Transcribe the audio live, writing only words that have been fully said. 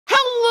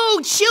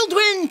Hello,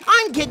 children!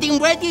 I'm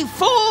getting ready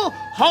for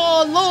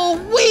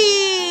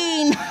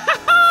Halloween!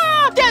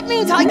 That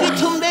means I get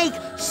to make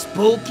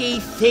spooky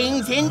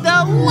things in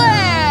the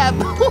lab!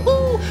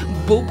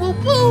 Boo, boo,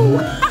 boo!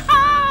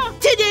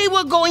 Today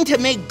we're going to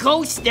make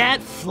ghosts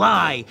that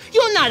fly.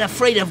 You're not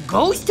afraid of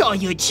ghosts, are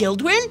you,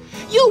 children?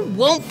 You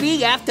won't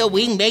be after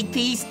we make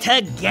these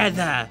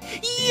together.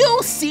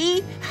 You'll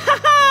see.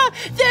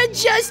 They're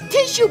just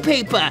tissue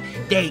paper.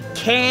 They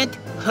can't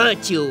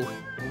hurt you.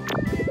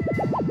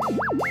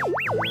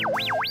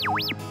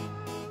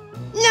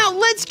 Now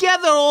let's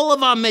gather all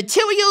of our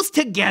materials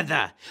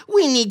together.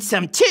 We need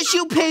some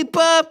tissue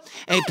paper,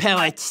 a pair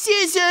of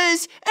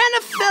scissors, and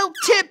a felt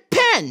tip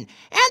pen,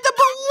 and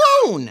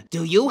a balloon.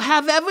 Do you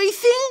have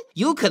everything?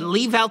 You could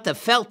leave out the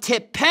felt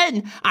tip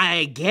pen,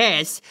 I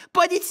guess,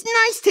 but it's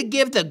nice to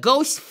give the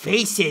ghosts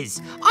faces.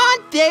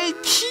 Aren't they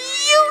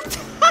cute?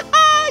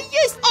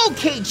 Yes.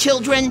 Okay,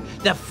 children,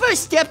 the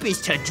first step is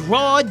to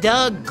draw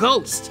the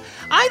ghost.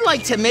 I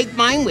like to make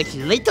mine with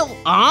little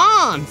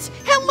arms.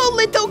 Hello,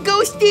 little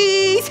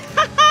ghosties.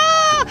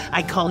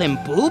 I call him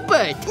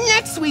Boobert.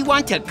 Next, we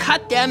want to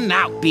cut them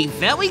out. Be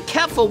very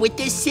careful with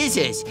the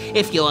scissors.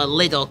 If you're a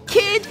little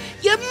kid,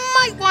 you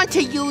might want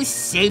to use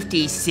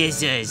safety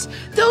scissors.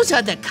 Those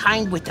are the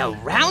kind with the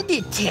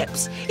rounded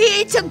tips.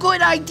 It's a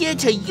good idea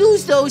to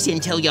use those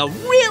until you're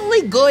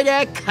really good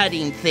at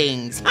cutting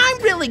things.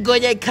 I'm really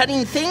good at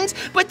cutting things,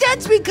 but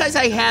that's because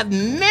I have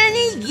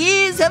many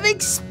years of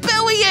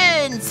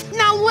experience.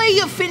 Now lay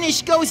your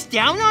finished ghost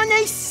down on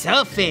a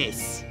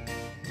surface.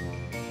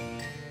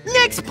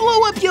 Next,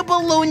 blow up your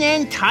balloon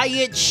and tie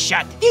it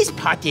shut. This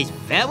part is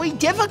very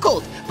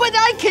difficult, but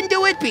I can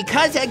do it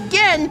because,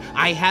 again,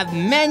 I have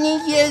many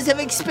years of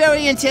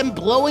experience in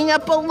blowing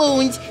up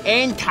balloons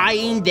and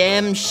tying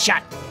them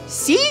shut.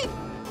 See?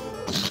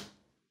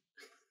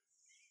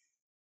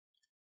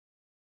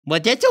 Well,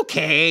 that's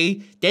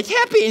okay. That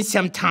happens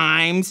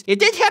sometimes. If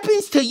that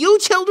happens to you,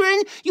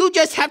 children, you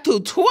just have to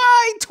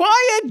try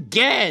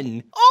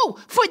again. Oh,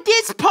 for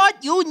this part,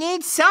 you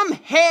need some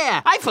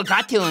hair. I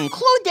forgot to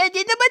include that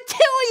in the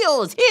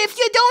materials. If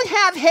you don't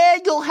have hair,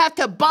 you'll have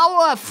to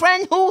borrow a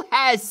friend who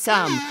has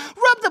some.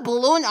 Rub the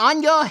balloon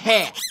on your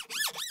hair.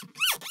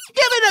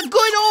 Give it a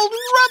good old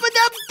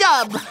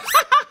rub-a-dub-dub.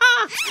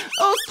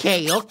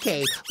 Okay. Oh,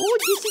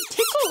 this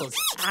tickles.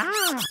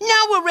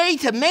 Now we're ready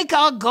to make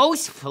our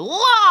ghost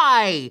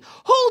fly.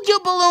 Hold your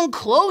balloon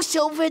close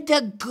over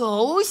the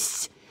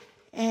ghost.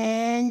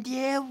 And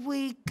there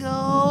we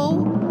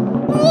go.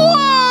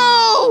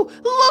 Whoa!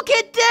 Look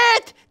at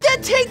that!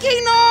 They're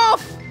taking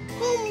off!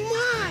 Oh,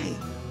 my!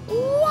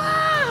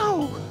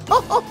 Wow!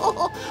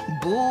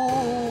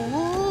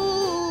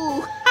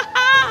 Boo!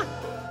 Ha-ha!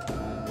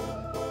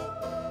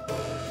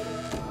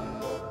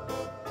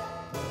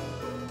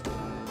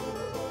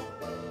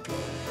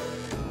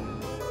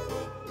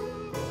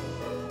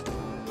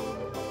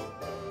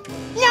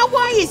 Now,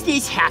 why is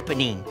this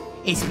happening?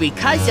 It's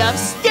because of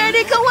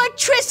static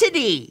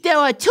electricity. There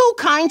are two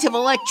kinds of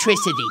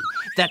electricity.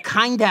 The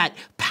kind that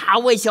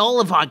powers all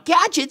of our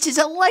gadgets is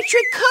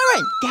electric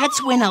current.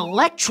 That's when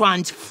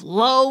electrons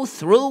flow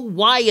through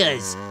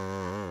wires.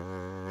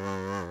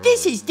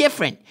 This is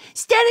different.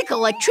 Static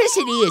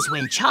electricity is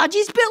when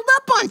charges build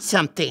up on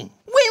something.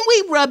 When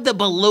we rub the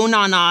balloon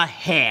on our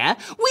hair,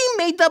 we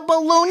made the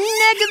balloon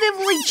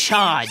negatively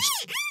charged.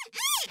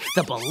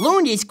 The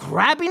balloon is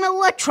grabbing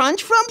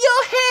electrons from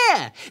your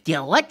hair. The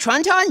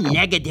electrons are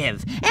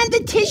negative, and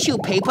the tissue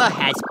paper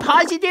has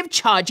positive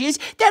charges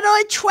that are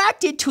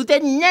attracted to the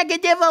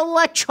negative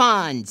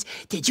electrons.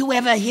 Did you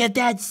ever hear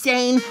that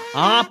saying,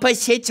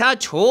 opposites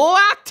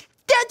attract?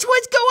 That's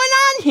what's going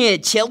on here,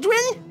 children.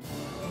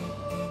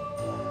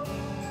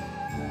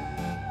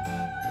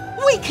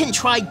 We can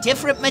try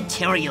different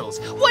materials.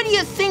 What do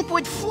you think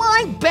would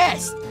fly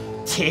best?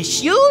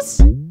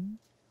 Tissues?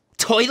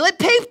 Toilet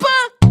paper?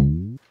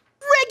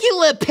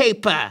 Regular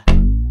paper.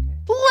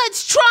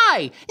 Let's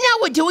try. Now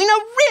we're doing a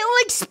real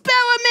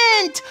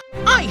experiment.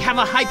 I have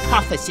a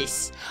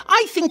hypothesis.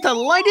 I think the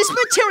lightest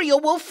material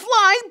will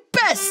fly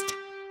best.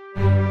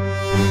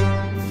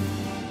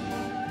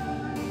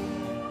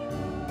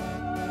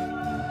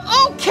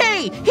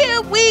 Okay,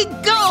 here we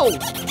go.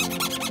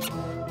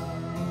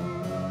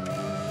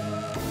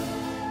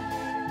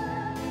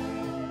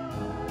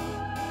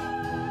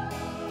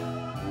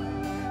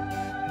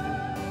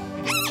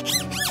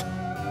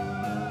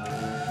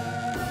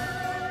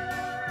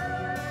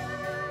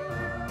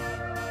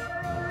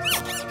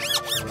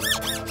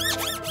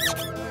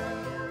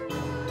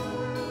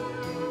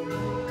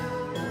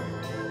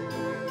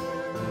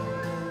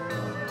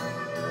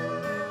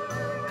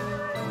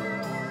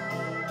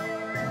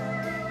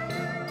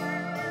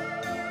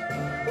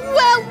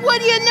 Well, what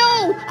do you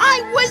know?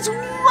 I was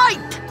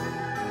right!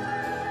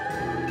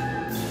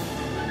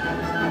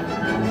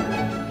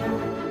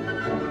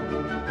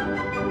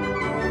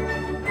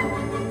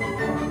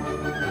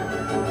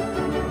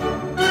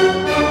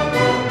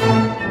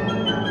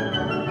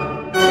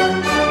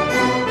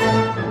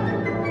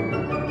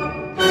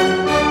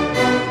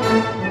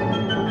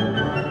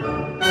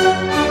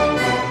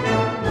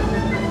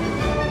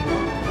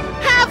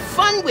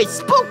 fun with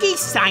spooky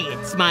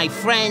science, my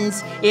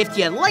friends. If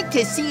you'd like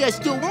to see us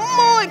do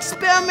more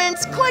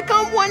experiments, click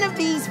on one of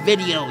these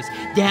videos.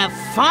 They're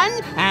fun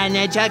and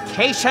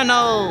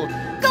educational.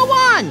 Go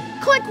on,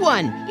 click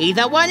one.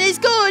 Either one is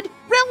good.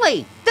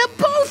 Really, they're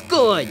both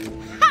good.